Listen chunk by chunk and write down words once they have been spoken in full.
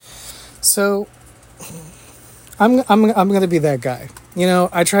So I'm gonna be that guy.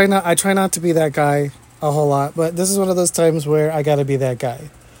 I try not to be that guy a whole lot, but this is one of those times where I gotta be that guy.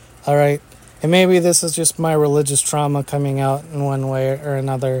 All right, and maybe this is just my religious trauma coming out in one way or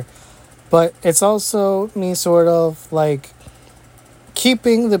another, but it's also me sort of like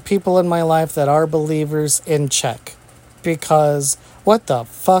keeping the people in my life that are believers in check, because what the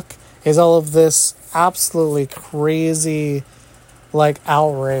fuck is all of this absolutely crazy like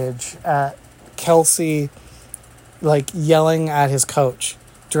outrage at Kelce like yelling at his coach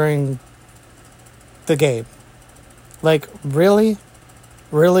during the game? Like, really?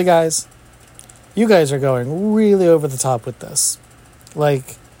 Really, guys? You guys are going really over the top with this.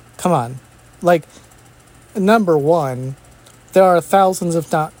 Like, come on. Like, number one, there are thousands,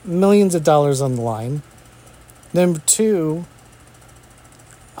 if not millions of dollars on the line. Number two,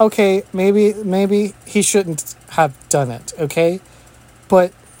 okay, maybe he shouldn't have done it, okay?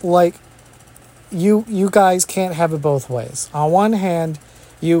 But, like, you guys can't have it both ways. On one hand,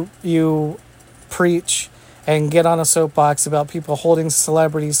 you preach and get on a soapbox about people holding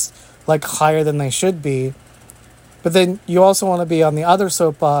celebrities like higher than they should be, but then you also want to be on the other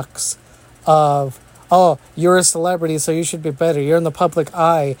soapbox of, oh, you're a celebrity, so you should be better. You're in the public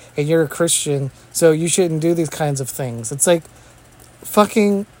eye and you're a Christian, so you shouldn't do these kinds of things. It's like,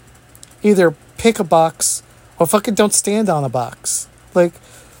 fucking either pick a box or fucking don't stand on a box.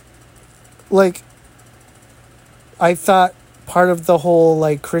 Like, I thought part of the whole,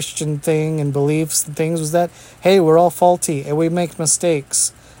 like, Christian thing and beliefs and things was that, hey, we're all faulty and we make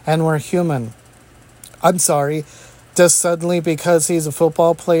mistakes and we're human. I'm sorry. Does suddenly, because he's a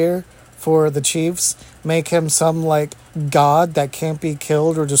football player for the Chiefs, make him some, like, god that can't be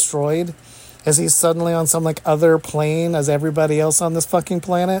killed or destroyed? Is he suddenly on some, like, other plane as everybody else on this fucking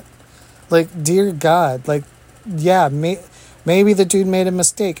planet? Like, dear God, like, yeah, maybe the dude made a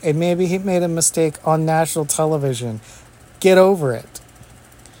mistake, and maybe he made a mistake on national television. Get over it.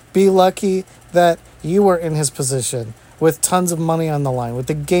 Be lucky that you were in his position with tons of money on the line, with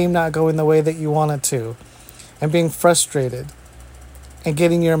the game not going the way that you want it to, and being frustrated and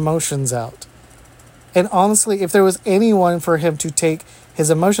getting your emotions out. And honestly, if there was anyone for him to take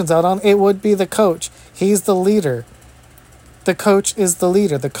his emotions out on, it would be the coach. He's the leader. The coach is the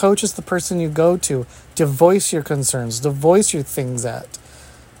leader. The coach is the person you go to voice your concerns, to voice your things at.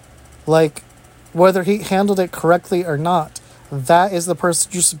 Like, whether he handled it correctly or not, that is the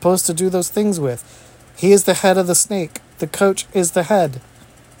person you're supposed to do those things with. He is the head of the snake. The coach is the head.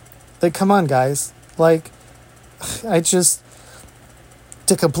 Like, come on, guys. Like,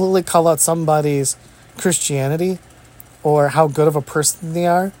 to completely call out somebody's Christianity or how good of a person they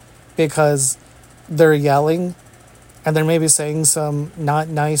are because they're yelling and they're maybe saying some not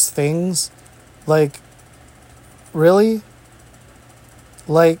nice things. Like, really?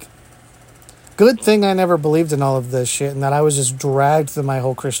 Like, good thing I never believed in all of this shit and that I was just dragged through my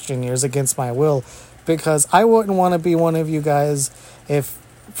whole Christian years against my will, because I wouldn't want to be one of you guys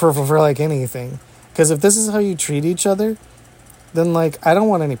for like anything. Because if this is how you treat each other, then, like, I don't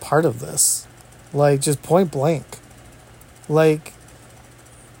want any part of this. Like, just point blank. Like,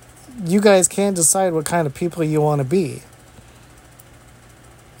 you guys can't decide what kind of people you want to be.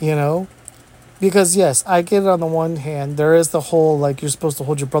 You know? Because, yes, I get it on the one hand. There is the whole, like, you're supposed to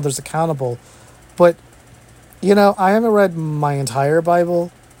hold your brothers accountable. But, you know, I haven't read my entire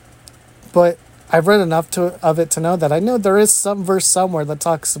Bible. But I've read enough of it to know that I know there is some verse somewhere that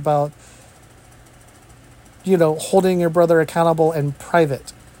talks about, you know, holding your brother accountable in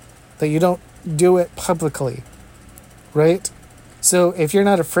private. That you don't do it publicly. Right? So if you're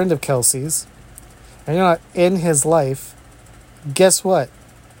not a friend of Kelce's, and you're not in his life, guess what?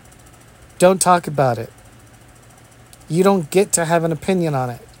 Don't talk about it. You don't get to have an opinion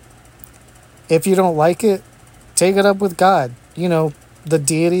on it. If you don't like it, take it up with God. You know, the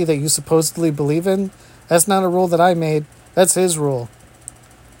deity that you supposedly believe in. That's not a rule that I made. That's his rule.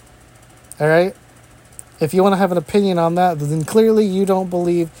 Alright? If you want to have an opinion on that, then clearly you don't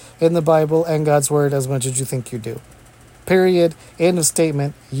believe in the Bible and God's word as much as you think you do. Period. End of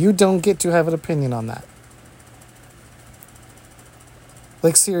statement. You don't get to have an opinion on that.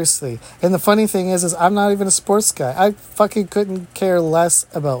 Like, seriously. And the funny thing is I'm not even a sports guy. I fucking couldn't care less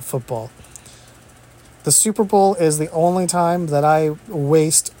about football. The Super Bowl is the only time that I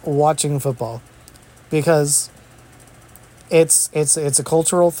waste watching football. Because it's a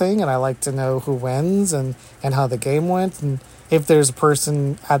cultural thing, and I like to know who wins and how the game went. And if there's a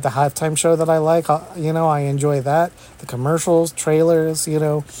person at the halftime show that I like, you know, I enjoy that. The commercials, trailers, you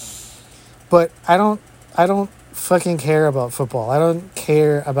know. But I don't fucking care about football. I don't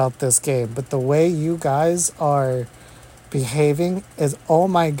care about this game. But the way you guys are behaving is, oh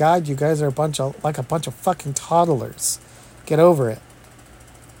my god, you guys are a bunch of fucking toddlers. Get over it.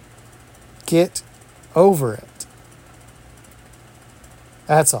 Get over it.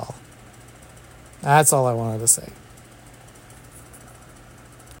 That's all. That's all I wanted to say.